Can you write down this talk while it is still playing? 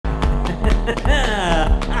The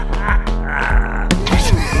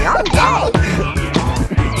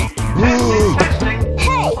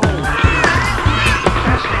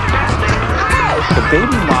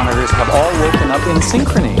baby monitors have all woken up in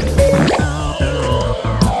synchrony.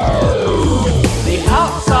 The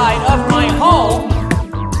outside of my home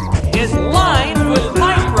is lined with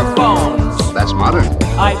microphones. That's modern.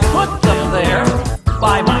 I put them there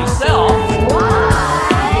by myself.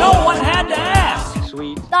 No one had to ask.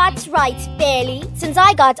 Sweet. That's right, Bailey. Since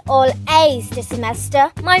I got all A's this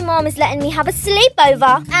semester, my mom is letting me have a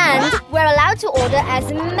sleepover. And we're allowed to order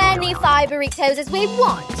as many Fire Burritos as we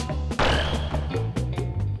want.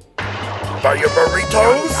 Fire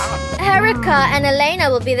Burritos? Erica and Elena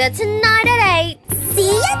will be there tonight at 8. See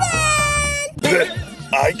you then!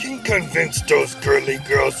 I can convince those girly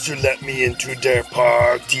girls to let me into their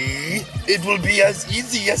party. It will be as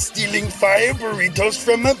easy as stealing Fire Burritos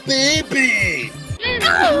from a baby.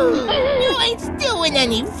 Oh, you ain't stealing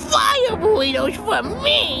any Fire Burritos from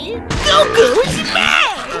me. Goku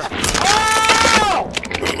smash!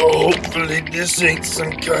 Hopefully this ain't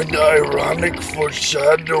some kind of ironic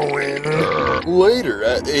foreshadowing. Later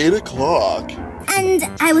at 8 o'clock. And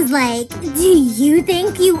I was like, do you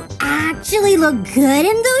think you actually look good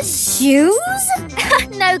in those shoes?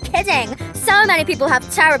 No kidding. So many people have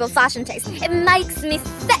terrible fashion taste. It makes me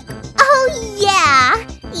sick. Oh, yeah.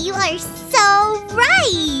 You are so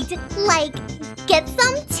right. Like, get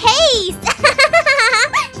some taste.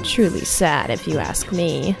 Truly sad if you ask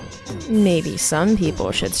me. Maybe some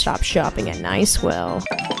people should stop shopping at Nicewell.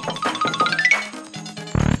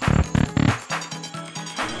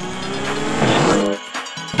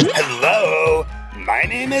 Hello, my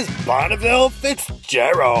name is Bonneville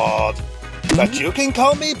Fitzgerald, but you can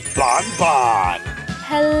call me Bon Bon.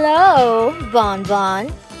 Hello, Bon Bon.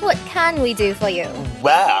 What can we do for you?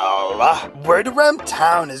 Well, word around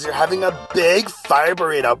town is you're having a big Fire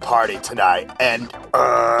Burrito party tonight, and,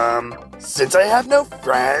 since I have no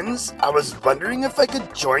friends, I was wondering if I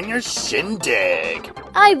could join your shindig.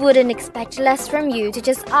 I wouldn't expect less from you to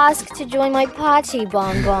just ask to join my party,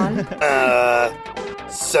 Bon Bon.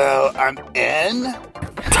 So I'm in?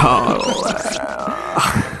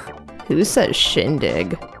 Who says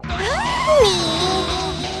shindig?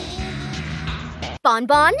 Bon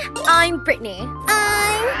Bon, I'm Brittany.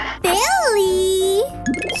 I'm Billy.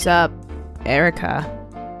 Sup, Erica.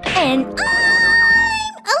 And I'm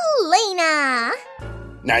Elena.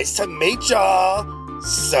 Nice to meet y'all.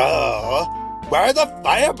 So, where are the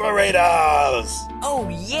Fire Burritos? Oh,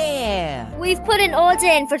 yeah. We've put an order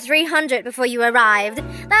in for 300 before you arrived.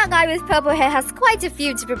 That guy with purple hair has quite a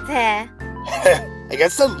few to prepare. I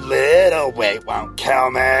guess a little weight won't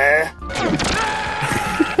kill me.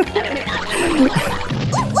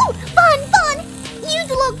 Ooh, Bon Bon, you'd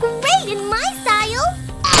look great in my style.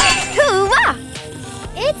 Hoorah!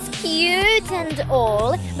 It's cute and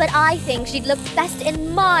all, but I think she'd look best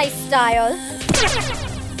in my style.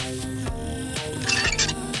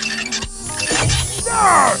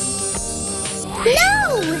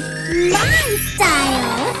 No, my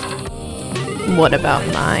style. What about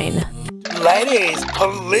mine? Ladies,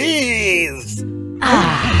 please!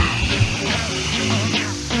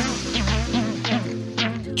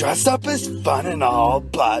 Dress up is fun and all,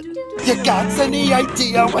 but you got any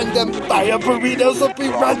idea when them Fire Burritos will be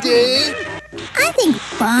ready? I think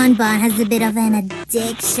Bon Bon has a bit of an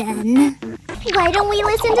addiction. Why don't we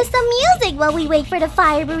listen to some music while we wait for the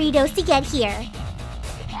Fire Burritos to get here?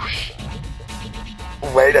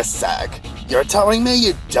 Wait a sec. You're telling me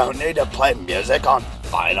you don't need to play music on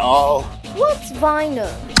vinyl? What's vinyl?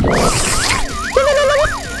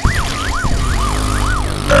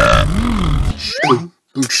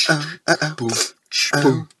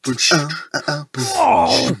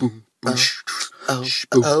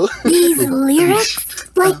 These lyrics,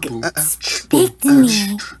 like, speak to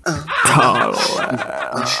me.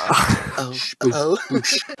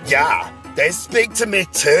 Yeah, they speak to me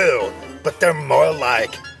too, but they're more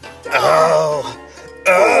like, oh,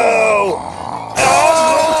 oh,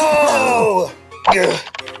 oh!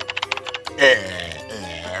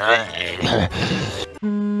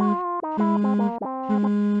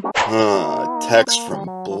 Text from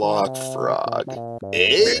Block Frog.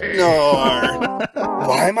 Ignore!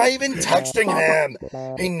 Why am I even texting him?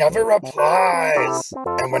 He never replies.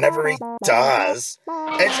 And whenever he does,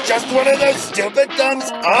 it's just one of those stupid thumbs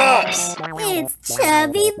ups. It's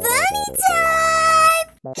Chubby Bunny time!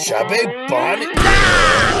 Chubby Bunny?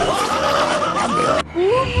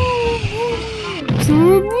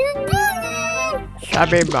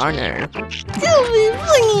 Chubby Bunny. Chubby Bunny!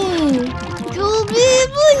 Chubby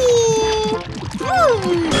Bunny!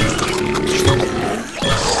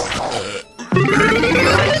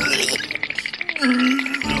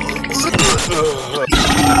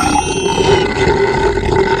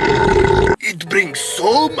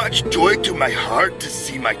 much joy to my heart to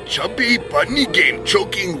see my chubby bunny game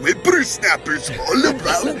choking whippersnappers all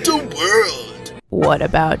around the world. What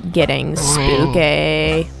about getting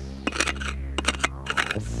spooky?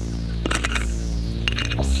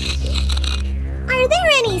 Are there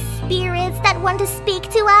any spirits that want to speak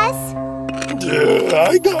to us?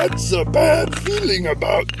 I got a bad feeling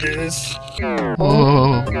about this.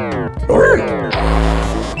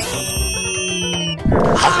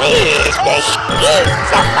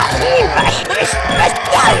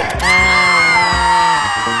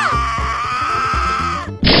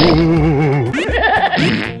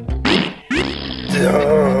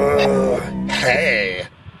 Hey,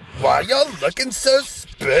 why y'all looking so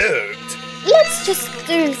spooked? Let's just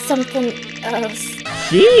do something else.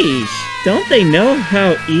 Sheesh, don't they know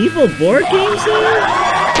how evil board games are?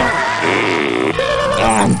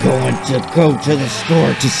 I'm going to go to the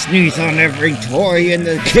store to sneeze on every toy in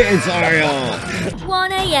the kids aisle.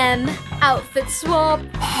 1 a.m. Outfit swap.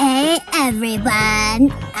 Hey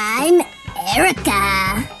everyone, I'm Erica.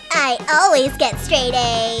 I always get straight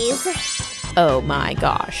A's. Oh my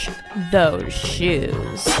gosh, those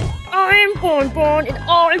shoes. I'm Bonbon and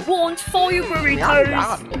I want fire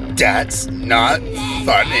burritos. That's not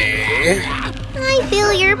funny. I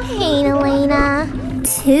feel your pain, Elena.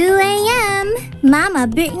 2 a.m. Mama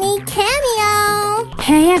Brittany cameo.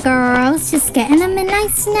 Hey girls, just getting a midnight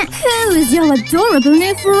snack. Who is your adorable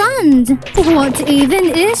new friend? What even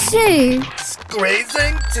is she?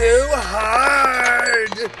 Squeezing too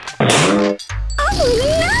hard. Oh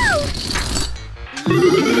no!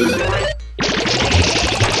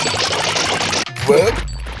 Whoop,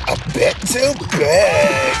 a bit too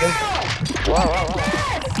big.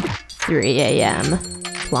 3 a.m.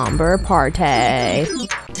 Plumber party.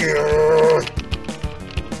 Grr.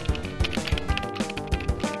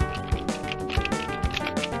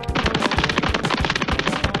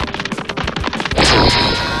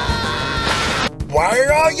 Why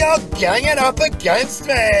are all y'all ganging up against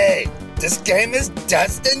me? This game is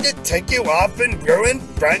destined to tick you off and ruin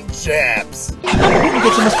friendships.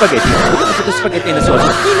 Get some spaghetti. Put the spaghetti in the sauce.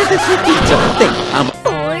 That's your pizza. Think,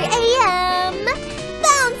 4 a.m.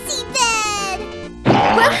 Bouncy bed.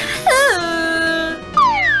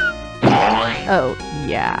 Oh,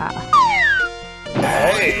 yeah.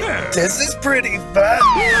 Hey, this is pretty fun.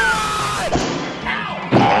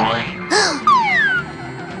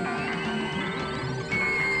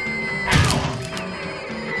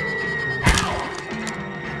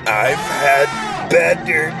 I've had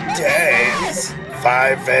better days.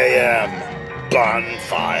 5 a.m.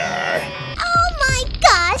 Bonfire. Oh my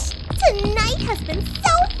gosh! Tonight has been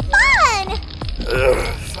so fun!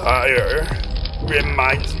 Fire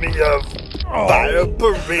reminds me of fire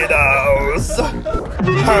burritos.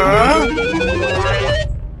 Huh?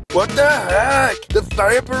 What the heck? The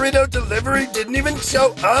fire burrito delivery didn't even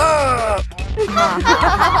show up.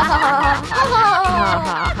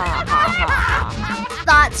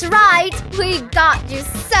 That's right, we got you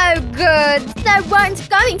so good. There weren't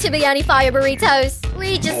going to be any fire burritos.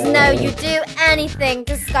 We just know you do anything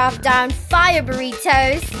to scarf down fire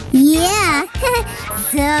burritos. Yeah.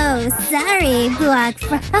 So sorry, Black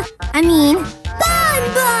Bonbon!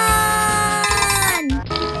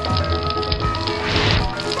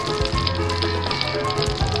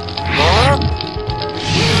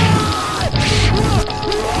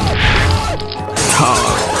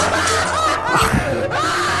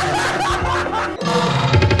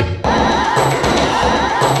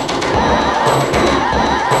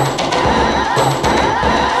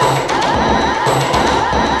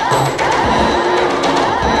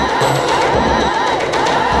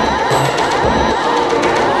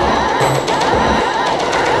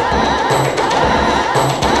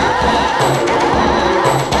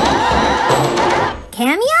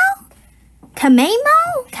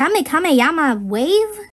 Kameyama wave?